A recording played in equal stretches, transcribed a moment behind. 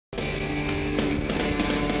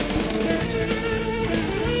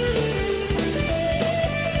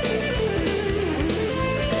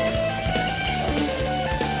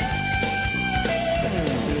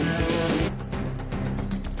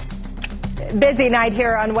Busy night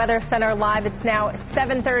here on Weather Center Live. It's now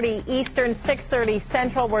 7:30 Eastern, 6:30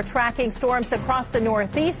 Central. We're tracking storms across the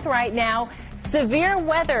Northeast right now. Severe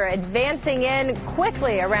weather advancing in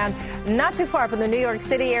quickly around not too far from the New York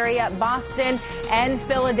City area, Boston and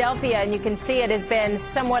Philadelphia. And you can see it has been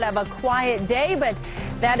somewhat of a quiet day, but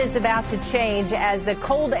that is about to change as the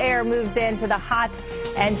cold air moves into the hot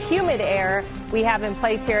and humid air we have in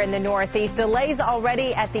place here in the Northeast. Delays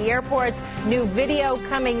already at the airports. New video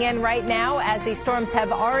coming in right now as these storms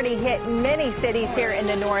have already hit many cities here in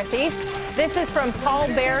the Northeast. This is from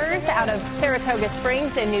pallbearers out of Saratoga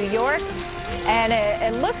Springs in New York. And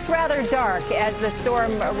it looks rather dark as the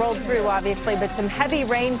storm rolled through, obviously, but some heavy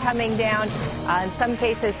rain coming down. In some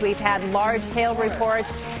cases, we've had large hail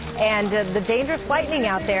reports and the dangerous lightning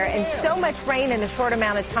out there, and so much rain in a short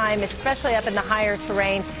amount of time, especially up in the higher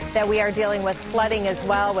terrain, that we are dealing with flooding as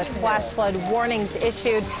well, with flash flood warnings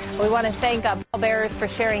issued. We want to thank pallbearers for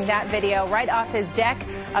sharing that video right off his deck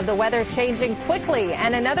of the weather changing quickly.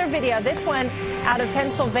 And another video, this one out of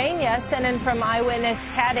Pennsylvania, sent in from eyewitness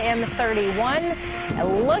Tad M31.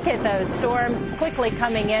 Look at those storms quickly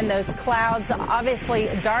coming in, those clouds obviously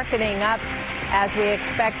darkening up as we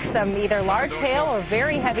expect some either large hail or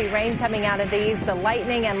very heavy rain coming out of these, the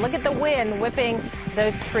lightning, and look at the wind whipping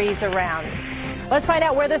those trees around. Let's find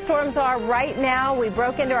out where the storms are right now. We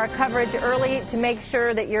broke into our coverage early to make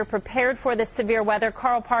sure that you're prepared for this severe weather.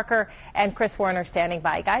 Carl Parker and Chris Warner standing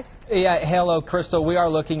by. Guys? Yeah, hello, Crystal. We are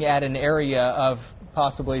looking at an area of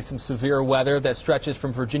possibly some severe weather that stretches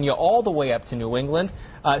from Virginia all the way up to New England.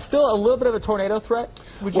 Still a little bit of a tornado threat,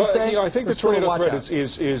 would you say? You know, I think the tornado threat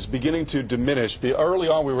is beginning to diminish. Early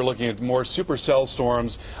on, we were looking at more supercell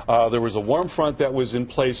storms. There was a warm front that was in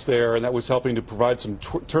place there, and that was helping to provide some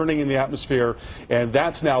turning in the atmosphere, and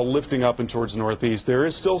that's now lifting up and towards the northeast. There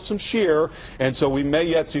is still some shear, and so we may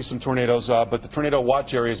yet see some tornadoes, but the tornado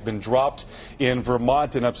watch area has been dropped in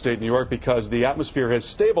Vermont and upstate New York because the atmosphere has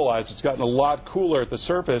stabilized. It's gotten a lot cooler at the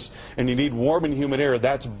surface, and you need warm and humid air.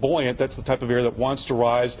 That's buoyant. That's the type of air that wants to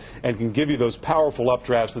rise and can give you those powerful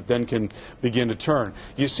updrafts that then can begin to turn.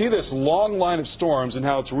 You see this long line of storms and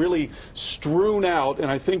how it's really strewn out,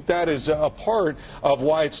 and I think that is a part of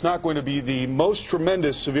why it's not going to be the most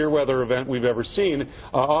tremendous severe weather event we've ever seen.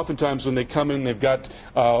 Oftentimes when they come in, they've got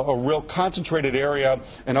a real concentrated area,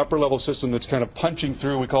 an upper level system that's kind of punching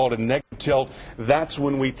through. We call it a negative tilt. That's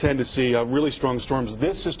when we tend to see really strong storms.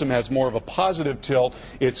 This system has more of a positive tilt.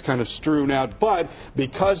 It's kind of strewn out, but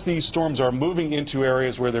because these storms are moving into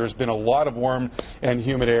areas where there's been a lot of warm and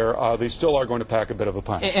humid air, they still are going to pack a bit of a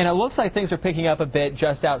punch. And it looks like things are picking up a bit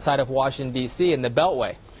just outside of Washington, D.C. in the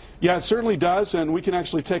Beltway. Yeah, it certainly does, and we can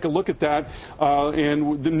actually take a look at that.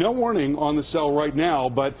 And no warning on the cell right now,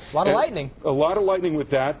 but a lot of lightning. A lot of lightning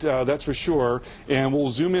with that, that's for sure. And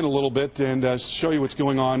we'll zoom in a little bit and show you what's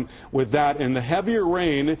going on with that. And the heavier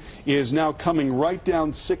rain is now coming right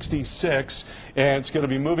down 66, and it's going to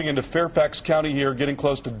be moving into Fairfax County here, getting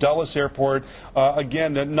close to Dulles Airport.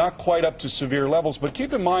 Again, not quite up to severe levels, but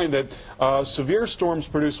keep in mind that severe storms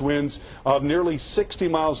produce winds of nearly 60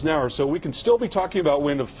 miles an hour, so we can still be talking about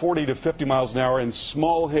wind of 40 to 50 miles an hour and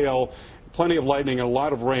small hail, plenty of lightning and a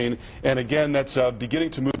lot of rain. And again, that's beginning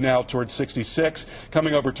to move now towards 66,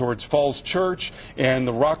 coming over towards Falls Church and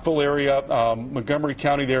the Rockville area, Montgomery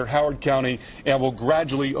County there, Howard County, and will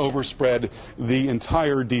gradually overspread the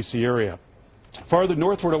entire D.C. area. Farther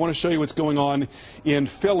northward, I want to show you what's going on in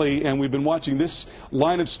Philly, and we've been watching this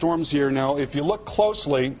line of storms here. Now, if you look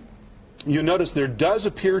closely, you notice there does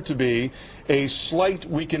appear to be a slight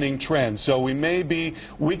weakening trend. So we may be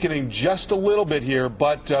weakening just a little bit here,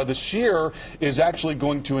 but the shear is actually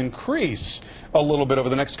going to increase a little bit over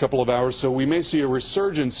the next couple of hours. So we may see a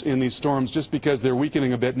resurgence in these storms. Just because they're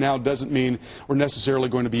weakening a bit now doesn't mean we're necessarily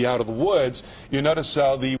going to be out of the woods. You notice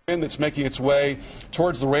the wind that's making its way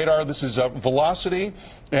towards the radar. This is velocity,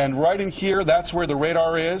 and right in here, that's where the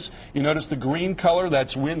radar is. You notice the green color,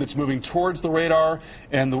 that's wind that's moving towards the radar,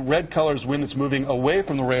 and the red color is wind that's moving away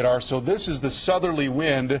from the radar. So this is the southerly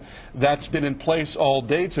wind that's been in place all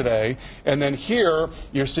day today. And then here,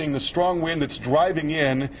 you're seeing the strong wind that's driving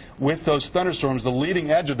in with those thunderstorms, the leading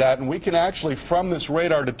edge of that. And we can actually, from this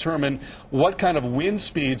radar, determine what kind of wind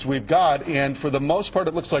speeds we've got. And for the most part,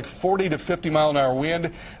 it looks like 40 to 50 mile an hour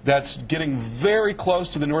wind that's getting very close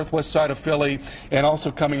to the northwest side of Philly and also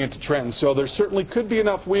coming into Trenton. So there certainly could be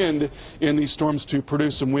enough wind in these storms to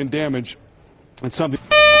produce some wind damage. And something.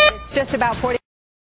 It's just about 40.